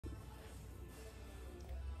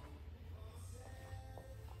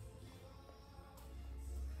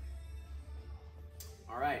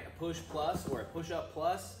All right, a push plus or a push-up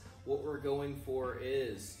plus, what we're going for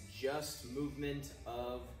is just movement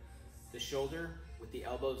of the shoulder with the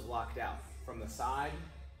elbows locked out. From the side,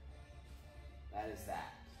 that is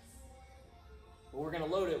that. But we're gonna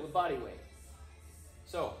load it with body weight.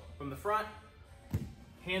 So, from the front,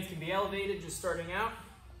 hands can be elevated, just starting out.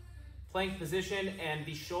 Plank position, and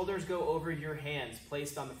the shoulders go over your hands,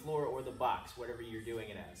 placed on the floor or the box, whatever you're doing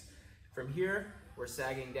it as. From here, we're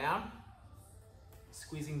sagging down,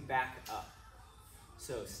 squeezing back up.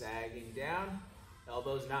 So sagging down,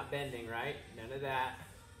 elbows not bending, right? None of that.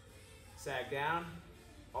 Sag down,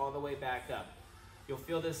 all the way back up. You'll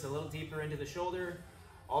feel this a little deeper into the shoulder,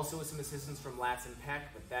 also with some assistance from lats and pec,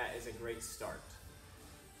 but that is a great start.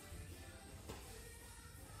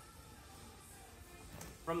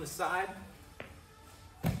 From the side,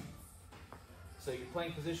 so your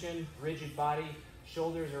plank position, rigid body,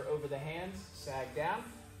 shoulders are over the hands, sag down,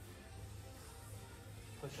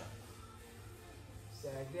 push up.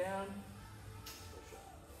 Sag down, push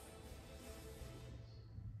up.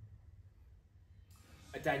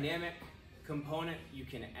 A dynamic component you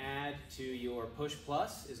can add to your push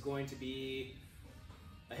plus is going to be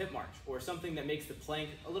a hip march, or something that makes the plank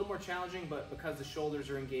a little more challenging, but because the shoulders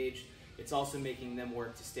are engaged, it's also making them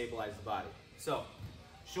work to stabilize the body. So,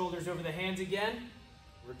 shoulders over the hands again.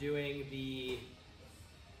 We're doing the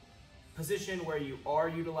position where you are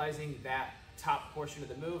utilizing that top portion of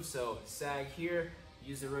the move. So sag here,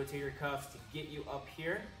 use the rotator cuffs to get you up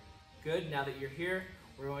here. Good, now that you're here,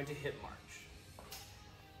 we're going to hip march.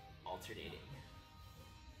 Alternating.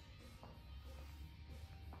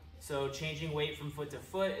 So changing weight from foot to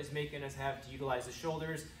foot is making us have to utilize the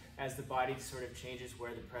shoulders as the body sort of changes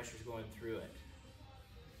where the pressure is going through it.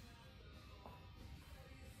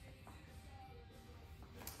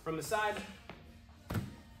 From the side,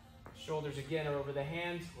 shoulders again are over the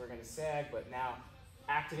hands. We're going to sag, but now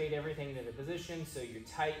activate everything into the position so you're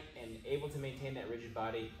tight and able to maintain that rigid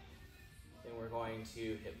body. Then we're going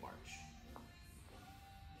to hip march.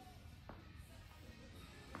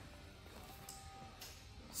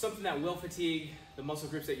 Something that will fatigue the muscle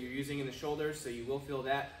groups that you're using in the shoulders, so you will feel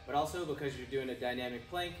that, but also because you're doing a dynamic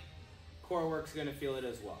plank, core work's going to feel it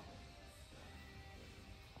as well.